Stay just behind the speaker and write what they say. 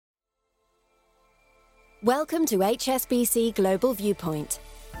Welcome to HSBC Global Viewpoint,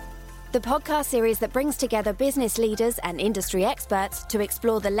 the podcast series that brings together business leaders and industry experts to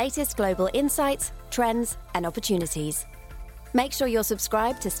explore the latest global insights, trends, and opportunities. Make sure you're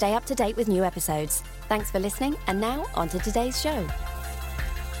subscribed to stay up to date with new episodes. Thanks for listening, and now on to today's show.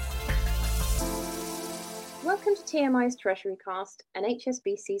 Welcome to TMI's Treasury Cast and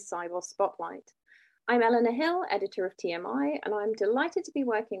HSBC Sibos Spotlight. I'm Eleanor Hill, editor of TMI, and I'm delighted to be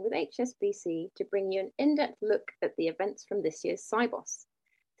working with HSBC to bring you an in-depth look at the events from this year's Sibos.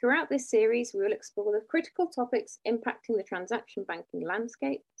 Throughout this series, we will explore the critical topics impacting the transaction banking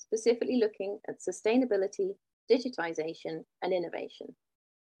landscape, specifically looking at sustainability, digitization, and innovation.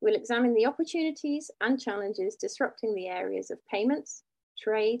 We'll examine the opportunities and challenges disrupting the areas of payments,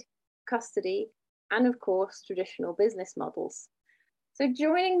 trade, custody, and of course, traditional business models. So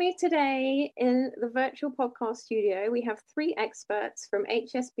joining me today in the virtual podcast studio, we have three experts from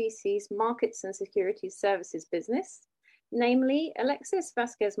HSBC's Markets and Securities Services business, namely Alexis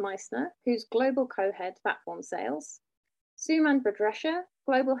Vasquez-Meissner, who's Global Co-Head Platform Sales, Suman Bhadresha,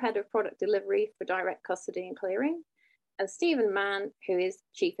 Global Head of Product Delivery for Direct Custody and Clearing, and Stephen Mann, who is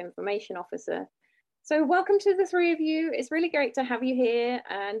Chief Information Officer. So welcome to the three of you. It's really great to have you here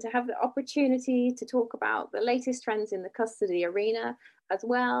and to have the opportunity to talk about the latest trends in the custody arena, as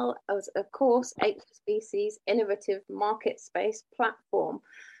well as, of course, HSBC's innovative market space platform.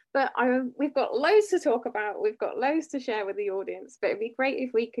 But we've got loads to talk about. We've got loads to share with the audience, but it'd be great if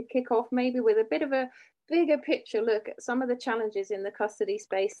we could kick off maybe with a bit of a bigger picture look at some of the challenges in the custody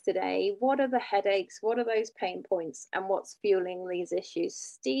space today. What are the headaches? What are those pain points? And what's fueling these issues?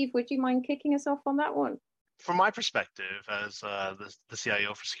 Steve, would you mind kicking us off on that one? From my perspective as the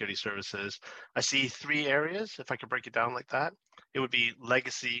CIO for Security Services, I see three areas, if I could break it down like that. It would be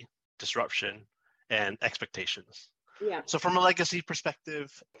legacy, disruption, and expectations. Yeah. So from a legacy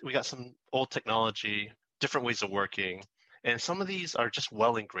perspective, we got some old technology, different ways of working, and some of these are just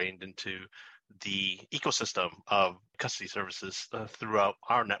well ingrained into the ecosystem of custody services throughout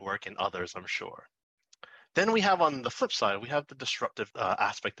our network and others, I'm sure. Then we have on the flip side, we have the disruptive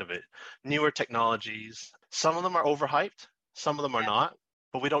aspect of it. Newer technologies, some of them are overhyped, some of them are not,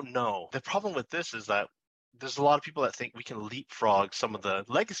 but we don't know. The problem with this is that there's a lot of people that think we can leapfrog some of the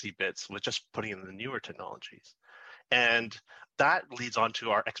legacy bits with just putting in the newer technologies. And that leads on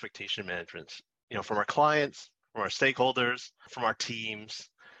to our expectation management, from our clients, from our stakeholders, from our teams.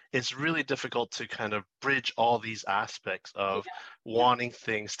 It's really difficult to kind of bridge all these aspects of wanting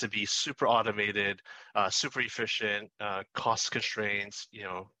things to be super automated, super efficient, cost constraints,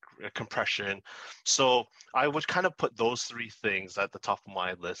 compression. So I would kind of put those three things at the top of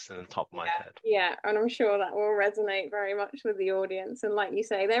my list and the top of my head. Yeah, and I'm sure that will resonate very much with the audience. And like you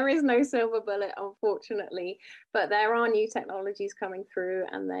say, there is no silver bullet, unfortunately, but there are new technologies coming through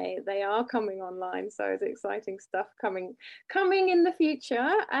and they are coming online. So it's exciting stuff coming in the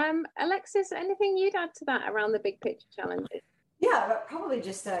future. Alexis, anything you'd add to that around the big picture challenges? Yeah, but probably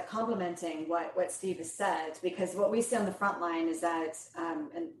just complementing what Steve has said, because what we see on the front line is that,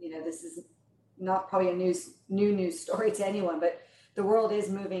 this is not probably a new news story to anyone, but the world is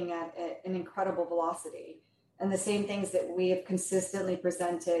moving at an incredible velocity. And the same things that we have consistently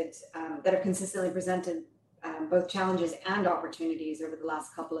presented, both challenges and opportunities over the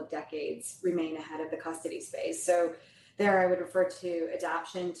last couple of decades, remain ahead of the custody space. So there I would refer to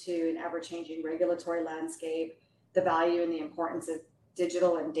adaptation to an ever-changing regulatory landscape, the value and the importance of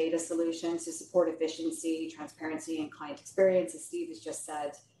digital and data solutions to support efficiency, transparency, and client experience, as Steve has just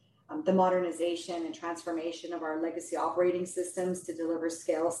said, the modernization and transformation of our legacy operating systems to deliver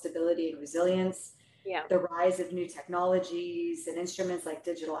scale, stability, and resilience, the rise of new technologies and instruments like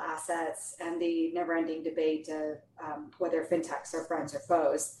digital assets, and the never-ending debate of whether fintechs are friends or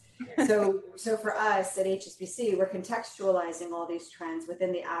foes. So for us at HSBC, we're contextualizing all these trends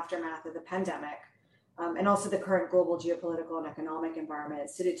within the aftermath of the pandemic, and also the current global geopolitical and economic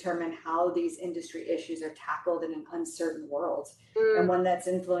environments to determine how these industry issues are tackled in an uncertain world, and one that's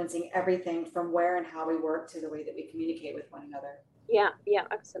influencing everything from where and how we work to the way that we communicate with one another. Yeah,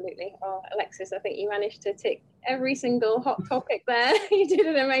 absolutely. Oh, Alexis, I think you managed to tick every single hot topic there. You did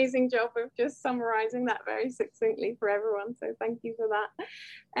an amazing job of just summarizing that very succinctly for everyone. So thank you for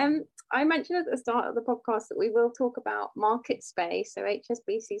that. I mentioned at the start of the podcast that we will talk about market space, so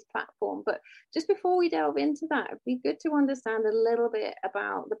HSBC's platform. But just before we delve into that, it'd be good to understand a little bit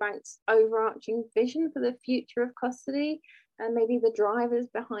about the bank's overarching vision for the future of custody, and maybe the drivers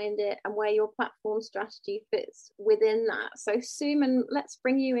behind it and where your platform strategy fits within that. So Suman, let's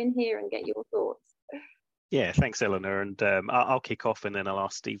bring you in here and get your thoughts. Yeah, thanks, Eleanor. And I'll kick off, and then I'll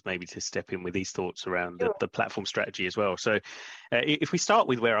ask Steve maybe to step in with these thoughts around the platform strategy as well. So if we start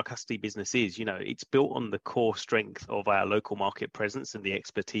with where our custody business is, it's built on the core strength of our local market presence and the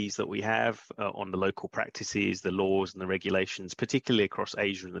expertise that we have on the local practices, the laws and the regulations, particularly across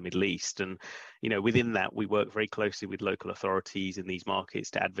Asia and the Middle East. And, within that, we work very closely with local authorities in these markets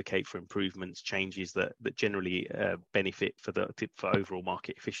to advocate for improvements, changes that generally benefit for overall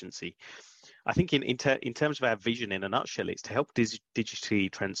market efficiency. I think in terms of our vision, in a nutshell, it's to help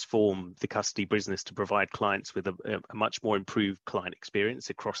digitally transform the custody business to provide clients with a much more improved client experience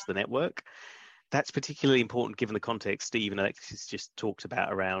across the network. That's particularly important given the context Steve and Alexis just talked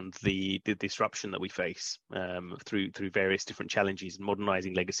about around the disruption that we face through various different challenges in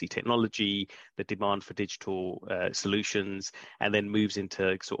modernizing legacy technology, the demand for digital solutions, and then moves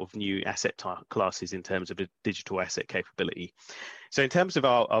into sort of new asset classes in terms of a digital asset capability. So in terms of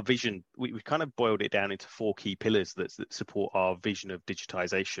our vision, we've kind of boiled it down into 4 key pillars that support our vision of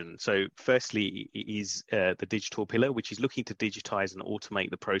digitization. So firstly is the digital pillar, which is looking to digitize and automate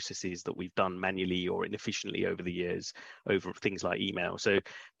the processes that we've done manually or inefficiently over the years, over things like email. So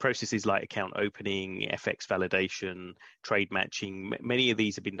processes like account opening, FX validation, trade matching, many of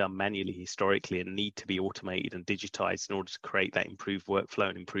these have been done manually historically and need to be automated and digitized in order to create that improved workflow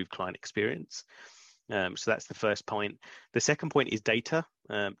and improved client experience. So that's the first point. The second point is data.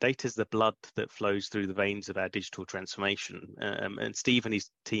 Data is the blood that flows through the veins of our digital transformation. And Steve and his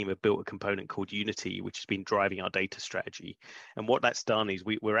team have built a component called Unity, which has been driving our data strategy. And what that's done is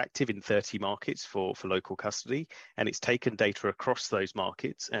we're active in 30 markets for local custody, and it's taken data across those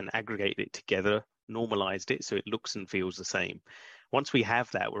markets and aggregated it together, normalized it so it looks and feels the same. Once we have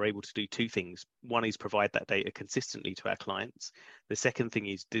that, we're able to do 2 things. One is provide that data consistently to our clients. The second thing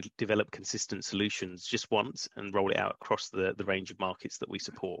is develop consistent solutions just once and roll it out across the range of markets that we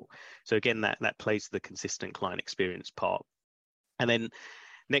support. So again, that plays the consistent client experience part. And then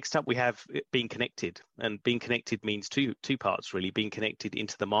next up, we have being connected, and being connected means two parts really. Being connected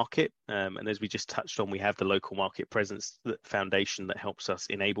into the market, and as we just touched on, we have the local market presence foundation that helps us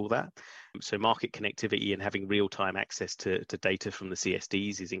enable that. So market connectivity and having real-time access to data from the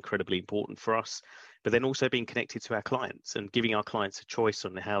CSDs is incredibly important for us. But then also being connected to our clients and giving our clients a choice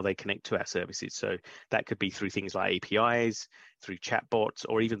on how they connect to our services. So that could be through things like APIs, through chatbots,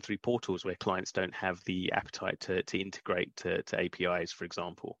 or even through portals where clients don't have the appetite to integrate to APIs, for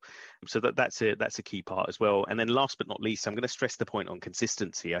example. So that's a key part as well. And then last but not least, I'm going to stress the point on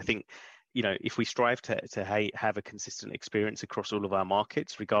consistency. I think, if we strive to have a consistent experience across all of our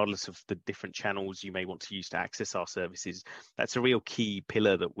markets, regardless of the different channels you may want to use to access our services, that's a real key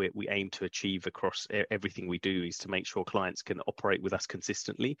pillar that we aim to achieve across everything we do, is to make sure clients can operate with us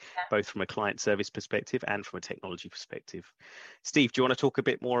consistently, both from a client service perspective and from a technology perspective. Steve, do you want to talk a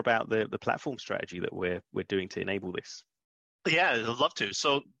bit more about the platform strategy that we're doing to enable this? Yeah, I'd love to.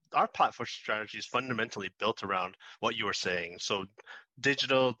 So our platform strategy is fundamentally built around what you were saying. So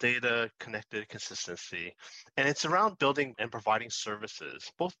digital, data, connected, consistency. And it's around building and providing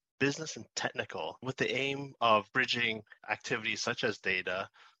services, both business and technical, with the aim of bridging activities such as data,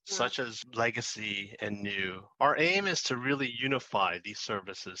 such as legacy and new. Our aim is to really unify these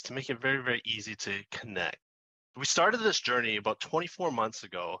services to make it very, very easy to connect. We started this journey about 24 months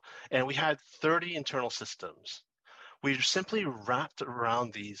ago, and we had 30 internal systems. We simply wrapped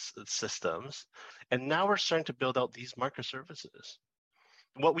around these systems, and now we're starting to build out these microservices.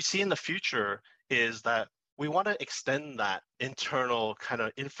 What we see in the future is that we want to extend that internal kind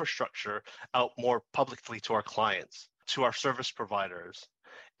of infrastructure out more publicly to our clients, to our service providers,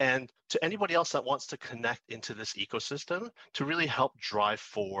 and to anybody else that wants to connect into this ecosystem to really help drive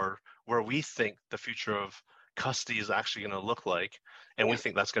forward where we think the future of custody is actually going to look like. And we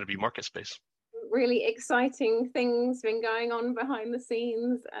think that's going to be market space. Really exciting things been going on behind the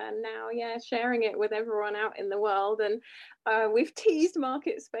scenes, and now sharing it with everyone out in the world. And we've teased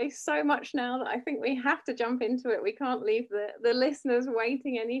market space so much now that I think we have to jump into it. We can't leave the listeners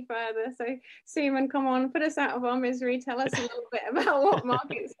waiting any further. So Seaman, come on, put us out of our misery. Tell us a little bit about what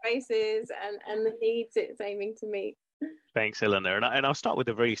market space is and the needs it's aiming to meet. Thanks, Eleanor. And I'll start with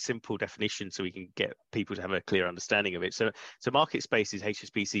a very simple definition so we can get people to have a clear understanding of it. So Market Space is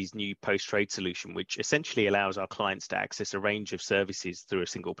HSBC's new post-trade solution, which essentially allows our clients to access a range of services through a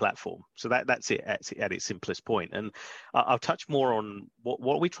single platform. So that's it at its simplest point. And I'll touch more on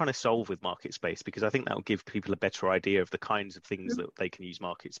what we're trying to solve with Market Space, because I think that will give people a better idea of the kinds of things that they can use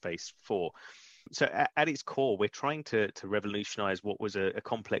Market Space for. So at its core, we're trying to revolutionize what was a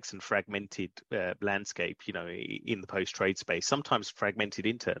complex and fragmented landscape, in the post-trade space, sometimes fragmented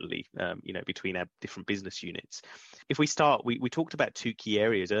internally, between our different business units. If we start, we talked about two key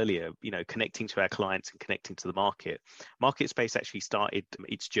areas earlier, connecting to our clients and connecting to the market. Market space actually started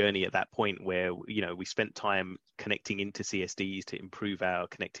its journey at that point where, we spent time connecting into CSDs to improve our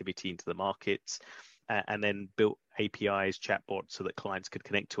connectivity into the markets, and then built APIs, chatbots, so that clients could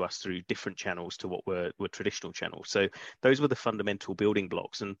connect to us through different channels to what were traditional channels. So those were the fundamental building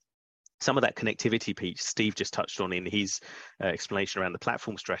blocks. And some of that connectivity piece Steve just touched on in his explanation around the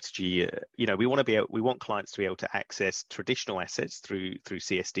platform strategy. We want clients to be able to access traditional assets through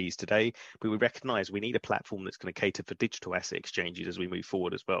CSDs today, but we recognize we need a platform that's going to cater for digital asset exchanges as we move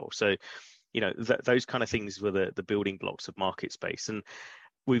forward as well. So, those kind of things were the building blocks of market space. And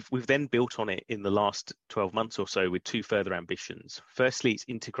we've then built on it in the last 12 months or so with two further ambitions. Firstly, it's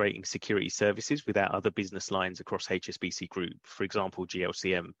integrating security services with our other business lines across HSBC Group, for example,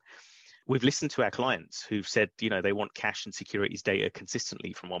 GLCM. We've listened to our clients who've said, they want cash and securities data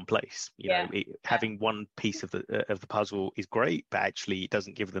consistently from one place. Having one piece of the puzzle is great, but actually it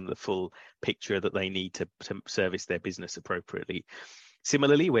doesn't give them the full picture that they need to service their business appropriately.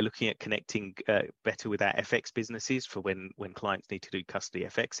 Similarly, we're looking at connecting better with our FX businesses for when clients need to do custody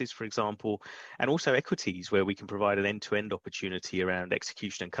FXs, for example, and also equities, where we can provide an end-to-end opportunity around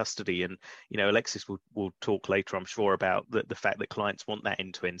execution and custody. And, Alexis will talk later, I'm sure, about the fact that clients want that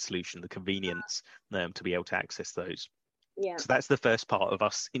end-to-end solution, the convenience to be able to access those. Yeah. So that's the first part of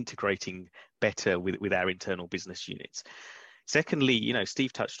us integrating better with our internal business units. Secondly,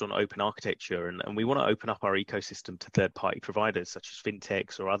 Steve touched on open architecture, and we want to open up our ecosystem to third-party providers such as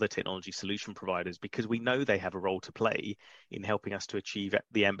fintechs or other technology solution providers, because we know they have a role to play in helping us to achieve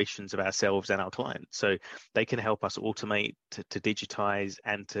the ambitions of ourselves and our clients. So they can help us automate, to digitize,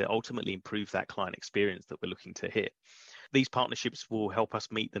 and to ultimately improve that client experience that we're looking to hit. These partnerships will help us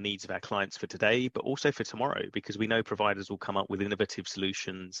meet the needs of our clients for today, but also for tomorrow, because we know providers will come up with innovative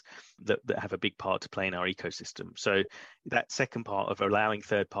solutions that have a big part to play in our ecosystem. So that second part of allowing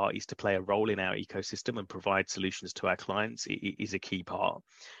third parties to play a role in our ecosystem and provide solutions to our clients is a key part.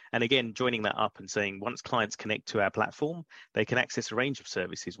 And again, joining that up and saying once clients connect to our platform, they can access a range of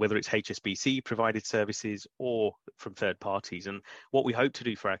services, whether it's HSBC provided services or from third parties. And what we hope to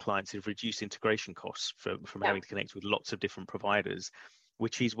do for our clients is reduce integration costs from having to connect with lots of different providers,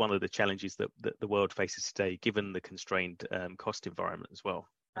 which is one of the challenges that the world faces today, given the constrained cost environment as well.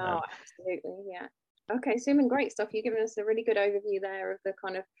 Oh, absolutely. Yeah. Okay, Suman, great stuff. You've given us a really good overview there of the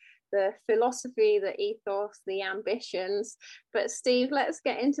kind of the philosophy, the ethos, the ambitions. But Steve, let's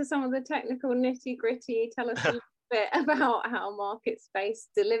get into some of the technical nitty gritty. Tell us a little bit about how Market Space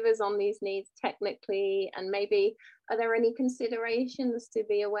delivers on these needs technically, and maybe are there any considerations to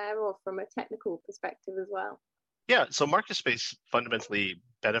be aware of from a technical perspective as well? Yeah, so Market Space fundamentally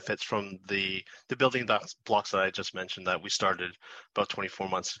benefits from the building blocks that I just mentioned that we started about 24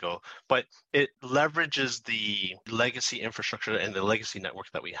 months ago, but it leverages the legacy infrastructure and the legacy network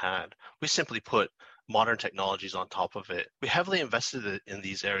that we had. We simply put modern technologies on top of it. We heavily invested in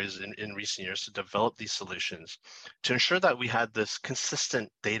these areas in recent years to develop these solutions to ensure that we had this consistent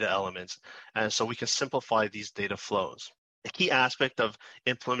data elements, and so we can simplify these data flows. A key aspect of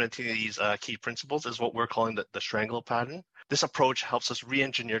implementing these key principles is what we're calling the strangle pattern. This approach helps us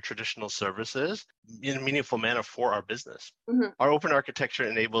re-engineer traditional services in a meaningful manner for our business. Mm-hmm. Our open architecture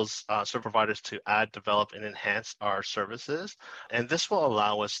enables service providers to add, develop, and enhance our services. And this will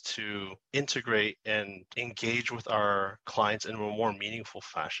allow us to integrate and engage with our clients in a more meaningful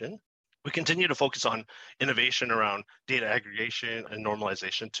fashion. We continue to focus on innovation around data aggregation and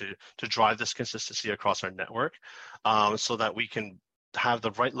normalization to drive this consistency across our network, so that we can have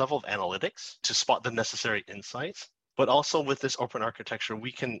the right level of analytics to spot the necessary insights. But also with this open architecture,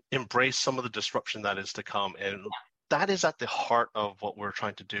 we can embrace some of the disruption that is to come. And that is at the heart of what we're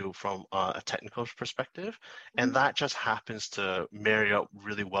trying to do from a technical perspective. And that just happens to marry up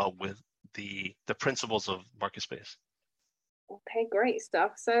really well with the principles of Market Space. Okay, great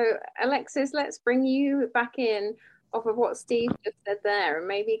stuff. So Alexis, let's bring you back in off of what Steve just said there, and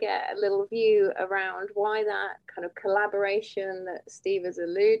maybe get a little view around why that kind of collaboration that Steve has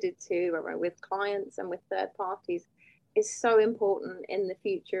alluded to with clients and with third parties is so important in the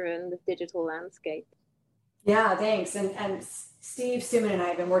future and the digital landscape. Yeah, thanks. And Steve, Suman, and I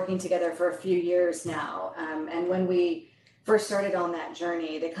have been working together for a few years now. And when we first started on that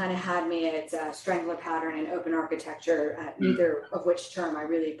journey, they kind of had me at strangler pattern and open architecture, neither of which term I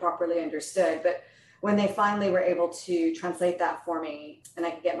really properly understood. But when they finally were able to translate that for me and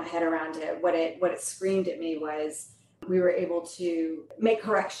I could get my head around it, what it screamed at me was we were able to make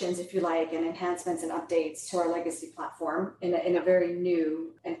corrections, if you like, and enhancements and updates to our legacy platform in a very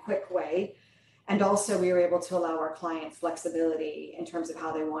new and quick way. And also we were able to allow our clients flexibility in terms of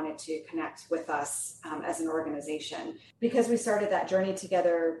how they wanted to connect with us as an organization. Because we started that journey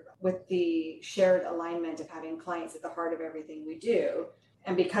together with the shared alignment of having clients at the heart of everything we do.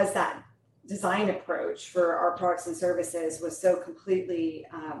 And because that design approach for our products and services was so completely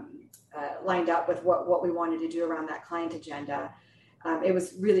lined up with what we wanted to do around that client agenda, it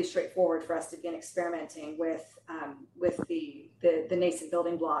was really straightforward for us to begin experimenting with the nascent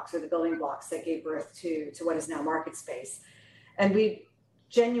building blocks, or the building blocks that gave birth to what is now MarketSpace. And we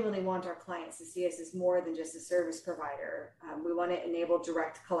genuinely want our clients to see us as more than just a service provider. We want to enable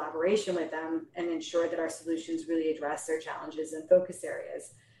direct collaboration with them and ensure that our solutions really address their challenges and focus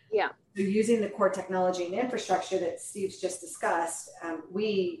areas. Yeah. So using the core technology and infrastructure that Steve's just discussed,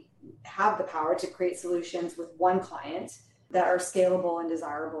 we have the power to create solutions with one client that are scalable and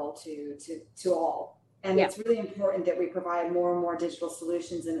desirable to all. And It's really important that we provide more and more digital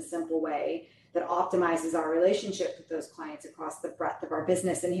solutions in a simple way that optimizes our relationship with those clients across the breadth of our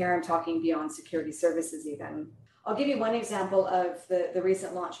business. And here I'm talking beyond security services even. I'll give you one example of the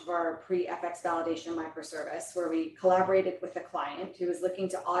recent launch of our pre-FX validation microservice, where we collaborated with a client who was looking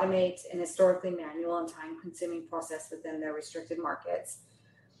to automate an historically manual and time-consuming process within their restricted markets.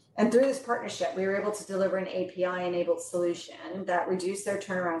 And through this partnership, we were able to deliver an API-enabled solution that reduced their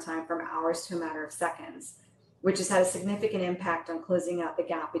turnaround time from hours to a matter of seconds, which has had a significant impact on closing out the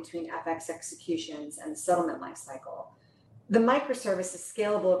gap between FX executions and the settlement lifecycle. The microservice is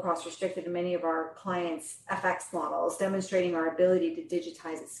scalable across restricted and many of our clients' FX models, demonstrating our ability to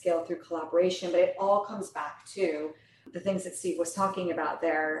digitize at scale through collaboration. But it all comes back to the things that Steve was talking about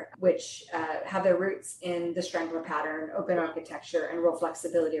there, which have their roots in the Strangler pattern, open architecture, and real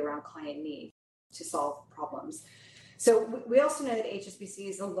flexibility around client need to solve problems. So we also know that HSBC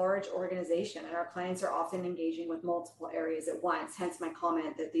is a large organization, and our clients are often engaging with multiple areas at once. Hence my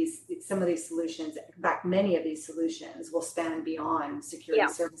comment that some of these solutions, in fact, many of these solutions will span beyond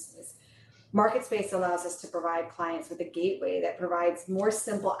security services. MarketSpace allows us to provide clients with a gateway that provides more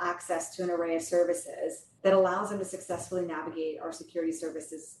simple access to an array of services that allows them to successfully navigate our security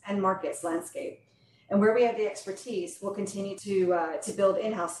services and markets landscape. And where we have the expertise, we'll continue to build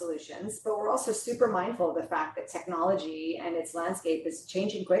in-house solutions, but we're also super mindful of the fact that technology and its landscape is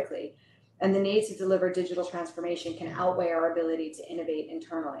changing quickly, and the need to deliver digital transformation can outweigh our ability to innovate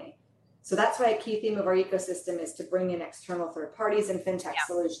internally. So that's why a key theme of our ecosystem is to bring in external third parties and fintech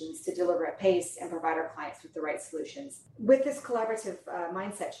solutions to deliver at pace and provide our clients with the right solutions. With this collaborative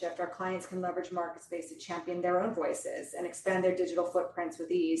mindset shift, our clients can leverage MarketSpace to champion their own voices and expand their digital footprints with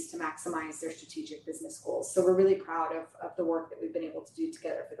ease to maximize their strategic business goals. So we're really proud of the work that we've been able to do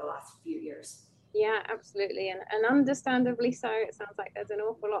together for the last few years. Yeah, absolutely. And understandably so. It sounds like there's an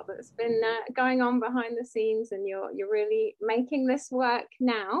awful lot that's been going on behind the scenes, and you're really making this work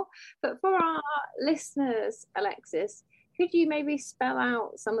now. But for our listeners, Alexis, could you maybe spell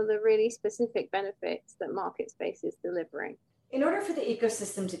out some of the really specific benefits that MarketSpace is delivering? In order for the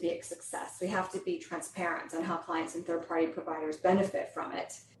ecosystem to be a success, we have to be transparent on how clients and third-party providers benefit from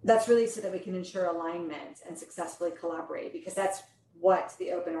it. That's really so that we can ensure alignment and successfully collaborate, because that's what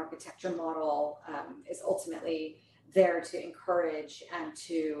the open architecture model is ultimately there to encourage and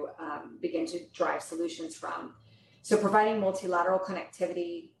to begin to drive solutions from. So providing multilateral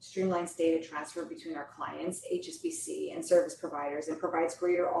connectivity streamlines data transfer between our clients, HSBC, and service providers, and provides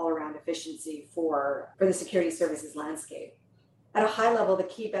greater all-around efficiency for the security services landscape. At a high level, the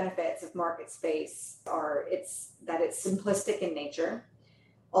key benefits of MarketSpace are that it's simplistic in nature.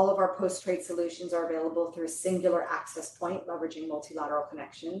 All of our post-trade solutions are available through a singular access point, leveraging multilateral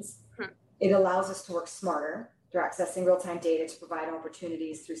connections. It allows us to work smarter through accessing real-time data to provide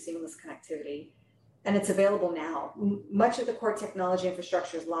opportunities through seamless connectivity. And it's available now. Much of the core technology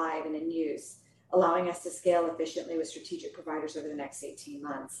infrastructure is live and in use, allowing us to scale efficiently with strategic providers over the next 18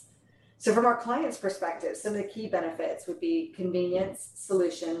 months. So from our clients' perspective, some of the key benefits would be convenience,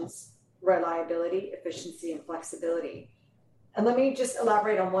 solutions, reliability, efficiency, and flexibility. And let me just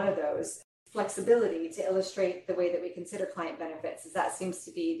elaborate on one of those, flexibility, to illustrate the way that we consider client benefits, as that seems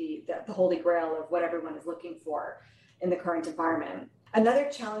to be the holy grail of what everyone is looking for in the current environment. Another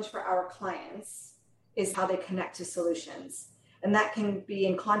challenge for our clients is how they connect to solutions. And that can be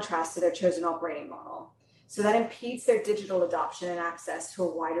in contrast to their chosen operating model. So that impedes their digital adoption and access to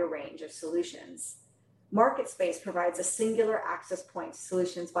a wider range of solutions. MarketSpace provides a singular access point to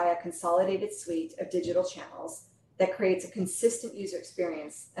solutions via a consolidated suite of digital channels that creates a consistent user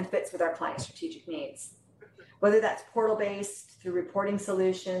experience and fits with our clients' strategic needs. whether that's portal-based, through reporting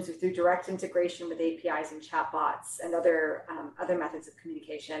solutions, or through direct integration with APIs and chatbots and other methods of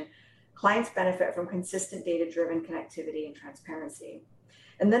communication. Clients benefit from consistent data-driven connectivity and transparency.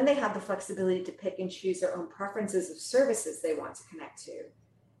 And then they have the flexibility to pick and choose their own preferences of services they want to connect to,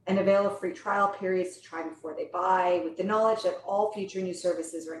 and avail of free trial periods to try before they buy, with the knowledge that all future new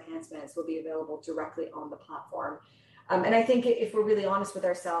services or enhancements will be available directly on the platform. And I think if we're really honest with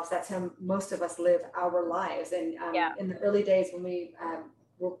ourselves, that's how most of us live our lives. And in the early days when we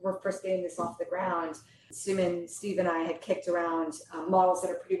were first getting this off the ground, Suman, Steve, and I had kicked around models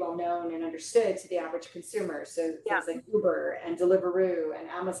that are pretty well known and understood to the average consumer. So things like Uber and Deliveroo and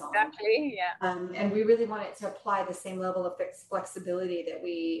Amazon. Exactly, and we really wanted to apply the same level of flexibility that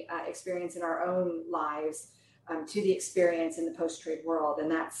we experience in our own lives to the experience in the post-trade world. And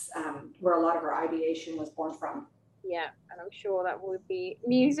that's where a lot of our ideation was born from. Yeah, and I'm sure that will be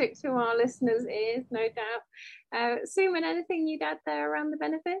music to our listeners' ears, no doubt. Suman, anything you'd add there around the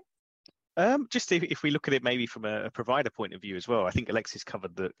benefits? Just if we look at it maybe from a provider point of view as well, I think Alexis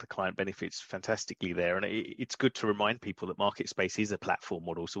covered the client benefits fantastically there. And it's good to remind people that MarketSpace is a platform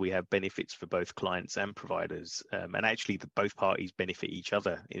model. So we have benefits for both clients and providers. And actually, both parties benefit each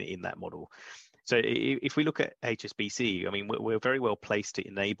other in that model. So if we look at HSBC, I mean, we're very well placed to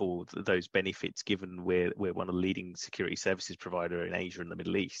enable those benefits, given we're one of the leading security services provider in Asia and the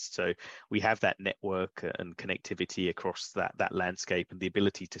Middle East. So we have that network and connectivity across that landscape and the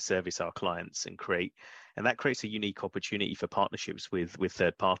ability to service our clients and that creates a unique opportunity for partnerships with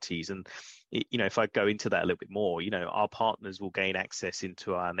third parties. And if I go into that a little bit more, our partners will gain access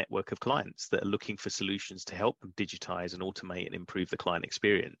into our network of clients that are looking for solutions to help them digitize and automate and improve the client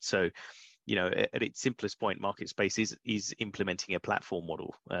experience. So at its simplest point, MarketSpace is implementing a platform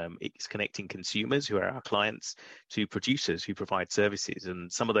model. It's connecting consumers, who are our clients, to producers who provide services.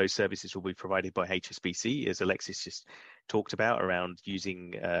 And some of those services will be provided by HSBC, as Alexis just talked about, around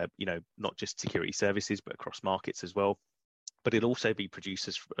using, not just security services, but across markets as well. But it'll also be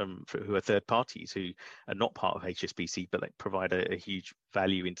producers who are third parties who are not part of HSBC, but they provide a huge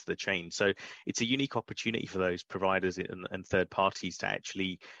value into the chain. So it's a unique opportunity for those providers and third parties to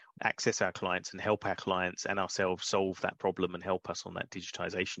actually access our clients and help our clients and ourselves solve that problem and help us on that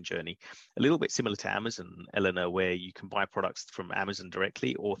digitization journey. A little bit similar to Amazon, Eleanor, where you can buy products from Amazon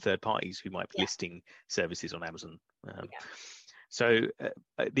directly or third parties who might be listing services on Amazon. So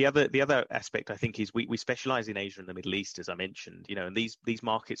the other aspect, I think, is we specialize in Asia and the Middle East, as I mentioned, and these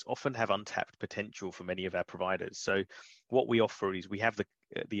markets often have untapped potential for many of our providers. So what we offer is we have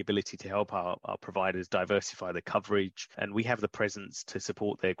the ability to help our providers diversify the coverage, and we have the presence to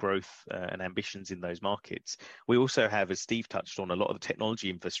support their growth and ambitions in those markets. We also have, as Steve touched on, a lot of the technology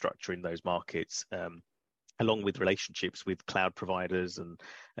infrastructure in those markets, along with relationships with cloud providers and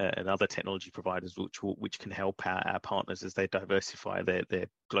other technology providers, which can help our partners as they diversify their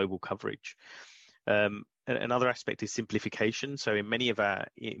global coverage. Another aspect is simplification. So in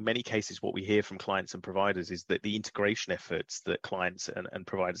many cases, what we hear from clients and providers is that the integration efforts that clients and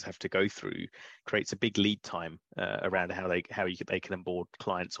providers have to go through creates a big lead time around how they can onboard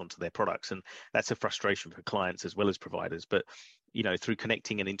clients onto their products, and that's a frustration for clients as well as providers. But through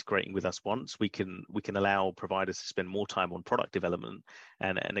connecting and integrating with us once, we can allow providers to spend more time on product development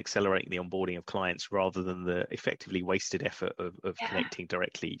and accelerating the onboarding of clients rather than the effectively wasted effort of connecting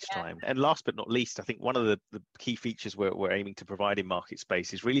directly each time. And last but not least, I think one of the key features we're aiming to provide in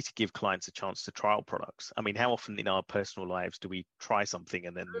MarketSpace is really to give clients a chance to trial products. I mean, how often in our personal lives do we try something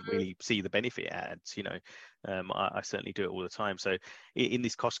and then really see the benefit it adds? I certainly do it all the time. So in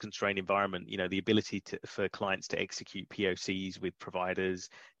this cost-constrained environment, the ability for clients to execute POCs with providers,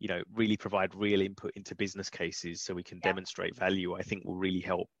 really provide real input into business cases so we can demonstrate value, I think will really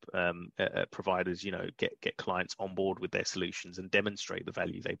help providers, get clients on board with their solutions and demonstrate the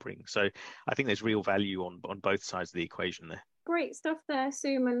value they bring. So I think there's real value on both sides of the equation there. Great stuff there,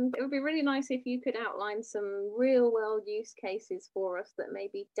 Suman. It would be really nice if you could outline some real world use cases for us that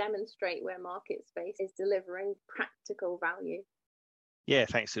maybe demonstrate where MarketSpace is delivering practical value. Yeah,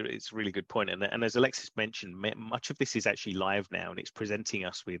 thanks. It's a really good point. And as Alexis mentioned, much of this is actually live now, and it's presenting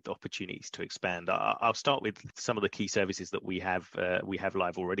us with opportunities to expand. I'll start with some of the key services that we have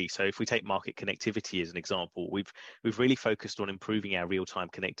live already. So if we take market connectivity as an example, we've really focused on improving our real-time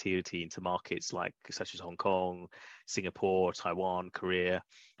connectivity into markets such as Hong Kong, Singapore, Taiwan, Korea,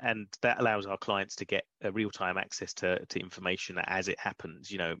 and that allows our clients to get a real-time access to information as it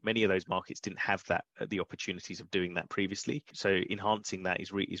happens. Many of those markets didn't have the opportunities of doing that previously. So enhancing using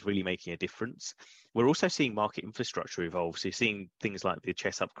that is really making a difference. We're also seeing market infrastructure evolve. So you're seeing things like the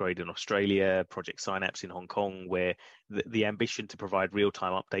Chess upgrade in Australia, Project Synapse in Hong Kong, where the ambition to provide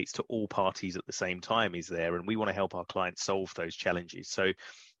real-time updates to all parties at the same time is there, and we want to help our clients solve those challenges. So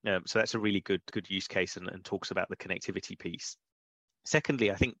that's a really good use case and talks about the connectivity piece. Secondly,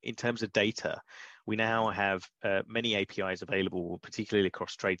 I think in terms of data, we now have many APIs available, particularly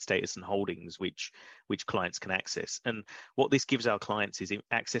across trade status and holdings, which clients can access. And what this gives our clients is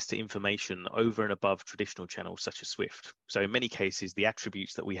access to information over and above traditional channels such as Swift. So in many cases, the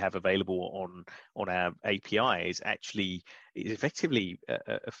attributes that we have available on our API is effectively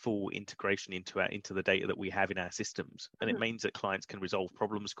a full integration into the data that we have in our systems. And it means that clients can resolve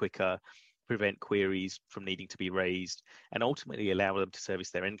problems quicker, prevent queries from needing to be raised, and ultimately allow them to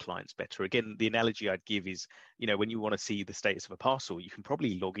service their end clients better. Again, the analogy I'd give is, when you want to see the status of a parcel, you can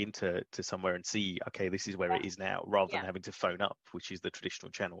probably log into somewhere and see, okay, this is where it is now, rather than having to phone up, which is the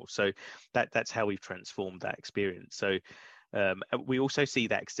traditional channel. So that's how we've transformed that experience. So we also see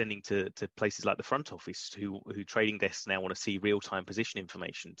that extending to places like the front office, who trading desks now want to see real-time position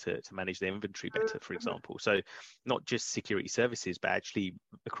information to manage their inventory better, for example. So not just security services, but actually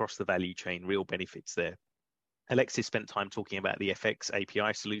across the value chain, real benefits there. Alexis spent time talking about the FX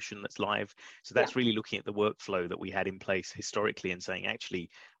API solution that's live. So that's really looking at the workflow that we had in place historically and saying, actually,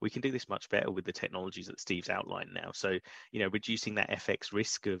 we can do this much better with the technologies that Steve's outlined now. So, reducing that FX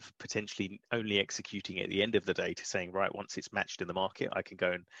risk of potentially only executing at the end of the day to saying, right, once it's matched in the market, I can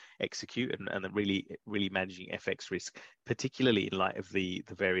go and execute, and then really managing FX risk, particularly in light of the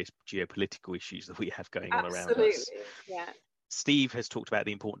various geopolitical issues that we have going on around us. Yeah. Steve has talked about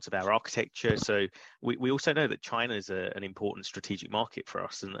the importance of our architecture. So we also know that China is an important strategic market for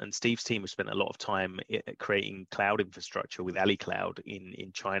us. And Steve's team has spent a lot of time creating cloud infrastructure with AliCloud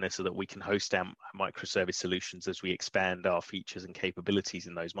in China so that we can host our microservice solutions as we expand our features and capabilities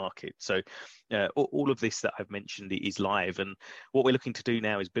in those markets. So all of this that I've mentioned is live. And what we're looking to do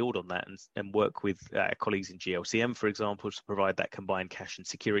now is build on that and work with our colleagues in GLCM, for example, to provide that combined cash and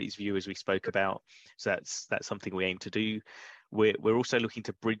securities view as we spoke about. So that's something we aim to do. We're also looking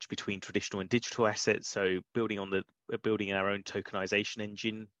to bridge between traditional and digital assets, so building our own tokenization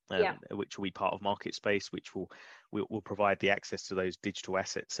engine, which will be part of MarketSpace, which will provide the access to those digital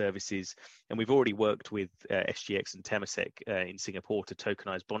asset services. And we've already worked with SGX and Temasek in Singapore to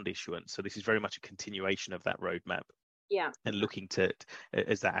tokenize bond issuance. So this is very much a continuation of that roadmap. And looking to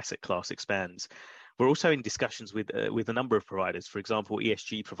as that asset class expands. We're also in discussions with a number of providers, for example,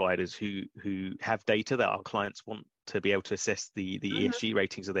 ESG providers who have data that our clients want to be able to assess the ESG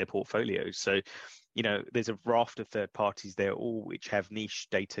ratings of their portfolios. So, there's a raft of third parties there, all which have niche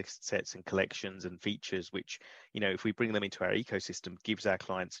data sets and collections and features, which, if we bring them into our ecosystem, gives our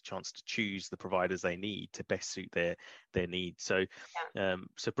clients a chance to choose the providers they need to best suit their needs. So,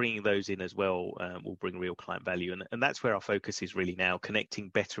 so bringing those in as well will bring real client value. And that's where our focus is really now, connecting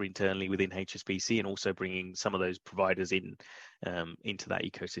better internally within HSBC and also bringing some of those providers in into that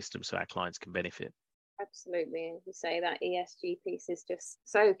ecosystem so our clients can benefit. Absolutely. As you say, that ESG piece is just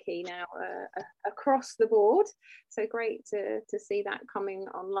so key now across the board. So great to see that coming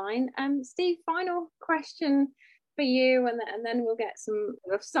online. Steve, final question for you, and then we'll get some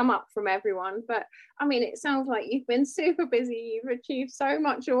sum up from everyone. But I mean, it sounds like you've been super busy. You've achieved so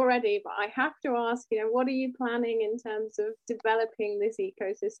much already. But I have to ask, what are you planning in terms of developing this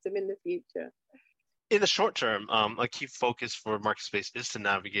ecosystem in the future? In the short term, a key focus for MarketSpace is to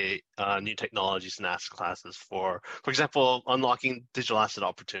navigate new technologies and asset classes for example, unlocking digital asset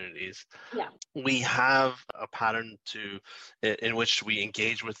opportunities. We have a pattern in which we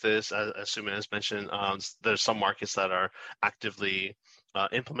engage with this. As Suman has mentioned, there's some markets that are actively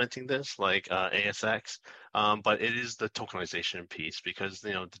implementing this, like ASX, but it is the tokenization piece because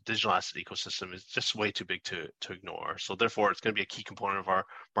the digital asset ecosystem is just way too big to ignore. So therefore, it's going to be a key component of our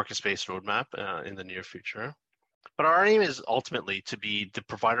MarketSpace roadmap in the near future. But our aim is ultimately to be the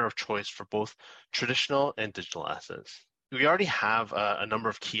provider of choice for both traditional and digital assets. We already have a number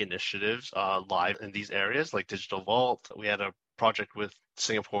of key initiatives live in these areas, like Digital Vault. We had a project with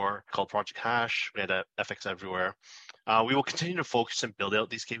Singapore called Project Hash. We had a FX Everywhere. We will continue to focus and build out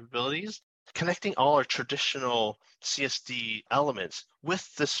these capabilities, connecting all our traditional CSD elements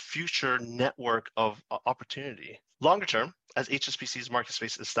with this future network of opportunity. Longer term, as HSBC's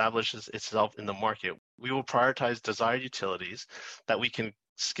MarketSpace establishes itself in the market, we will prioritize desired utilities that we can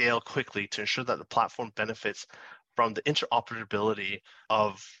scale quickly to ensure that the platform benefits from the interoperability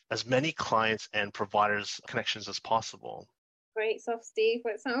of as many clients and providers connections as possible. Great stuff, Steve.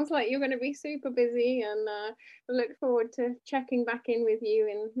 Well, it sounds like you're going to be super busy, and I look forward to checking back in with you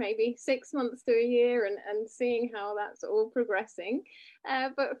in maybe 6 months to a year and seeing how that's all progressing.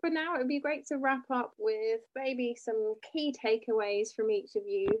 But for now, it would be great to wrap up with maybe some key takeaways from each of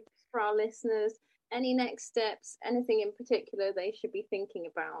you for our listeners. Any next steps, anything in particular they should be thinking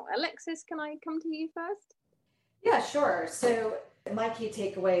about? Alexis, can I come to you first? Yeah, sure. So my key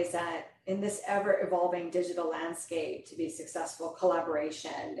takeaway is that in this ever-evolving digital landscape, to be successful,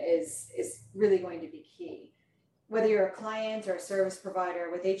 collaboration is really going to be key. Whether you're a client or a service provider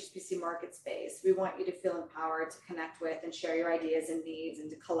with HSBC MarketSpace, we want you to feel empowered to connect with and share your ideas and needs and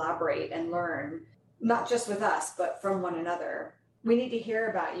to collaborate and learn, not just with us, but from one another. We need to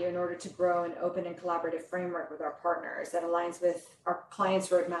hear about you in order to grow an open and collaborative framework with our partners that aligns with our clients'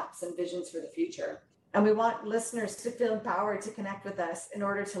 roadmaps and visions for the future. And we want listeners to feel empowered to connect with us in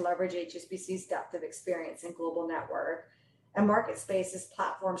order to leverage HSBC's depth of experience and global network and MarketSpace's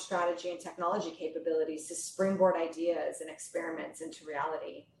platform strategy and technology capabilities to springboard ideas and experiments into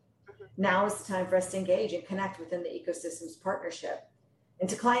reality. Now is the time for us to engage and connect within the ecosystem's partnership. And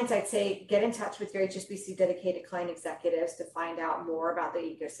to clients, I'd say get in touch with your HSBC dedicated client executives to find out more about the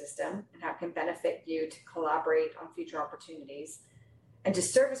ecosystem and how it can benefit you to collaborate on future opportunities. And to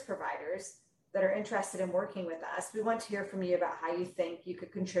service providers that are interested in working with us, we want to hear from you about how you think you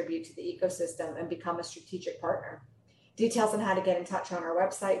could contribute to the ecosystem and become a strategic partner. Details on how to get in touch on our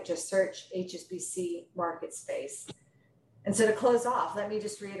website, just search HSBC MarketSpace. And so to close off, let me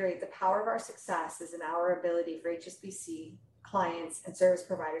just reiterate the power of our success is in our ability for HSBC clients and service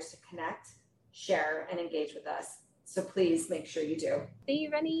providers to connect, share, and engage with us. So please make sure you do.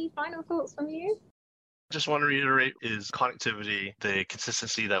 Steve, any final thoughts from you? Just want to reiterate is connectivity, the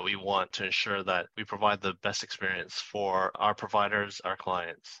consistency that we want to ensure that we provide the best experience for our providers, our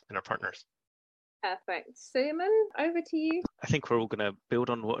clients, and our partners. Perfect. Suman, over to you. I think we're all going to build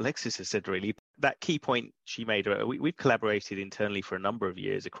on what Alexis has said, really. That key point she made, we've collaborated internally for a number of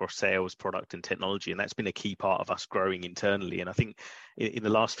years across sales, product, and technology, and that's been a key part of us growing internally. And I think in the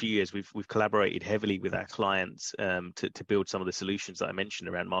last few years, we've collaborated heavily with our clients to build some of the solutions that I mentioned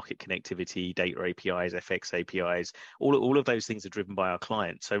around market connectivity, data APIs, FX APIs. All of those things are driven by our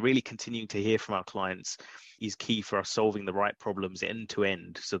clients. So really continuing to hear from our clients is key for us solving the right problems end to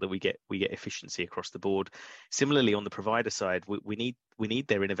end so that we get efficiency across the board. Similarly, on the provider side, we need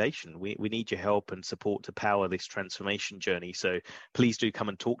their innovation. We need your help and support to power this transformation journey. So please do come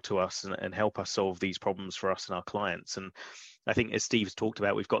and talk to us and help us solve these problems for us and our clients. And I think, as Steve's talked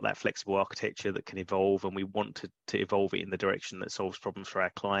about, we've got that flexible architecture that can evolve, and we want to evolve it in the direction that solves problems for our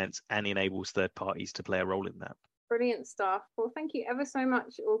clients and enables third parties to play a role in that. Brilliant stuff. Well, thank you ever so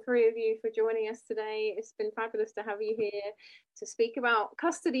much, all three of you, for joining us today. It's been fabulous to have you here to speak about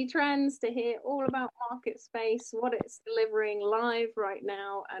custody trends, to hear all about MarketSpace, what it's delivering live right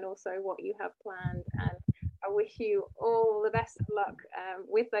now, and also what you have planned. And I wish you all the best of luck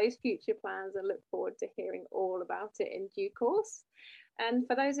with those future plans, and look forward to hearing all about it in due course. And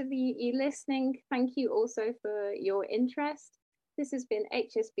for those of you listening, thank you also for your interest. This has been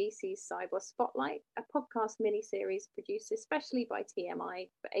HSBC's Cyber Spotlight, a podcast mini-series produced especially by TMI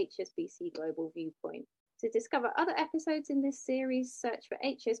for HSBC Global Viewpoint. To discover other episodes in this series, search for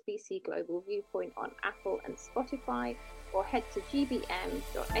HSBC Global Viewpoint on Apple and Spotify, or head to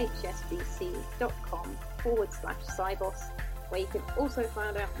gbm.hsbc.com/Cybos, where you can also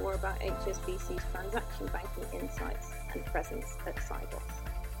find out more about HSBC's transaction banking insights and presence at Cybos.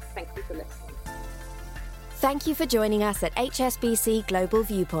 Thank you for listening. Thank you for joining us at HSBC Global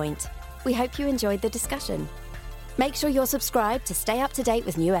Viewpoint. We hope you enjoyed the discussion. Make sure you're subscribed to stay up to date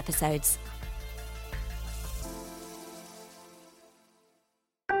with new episodes.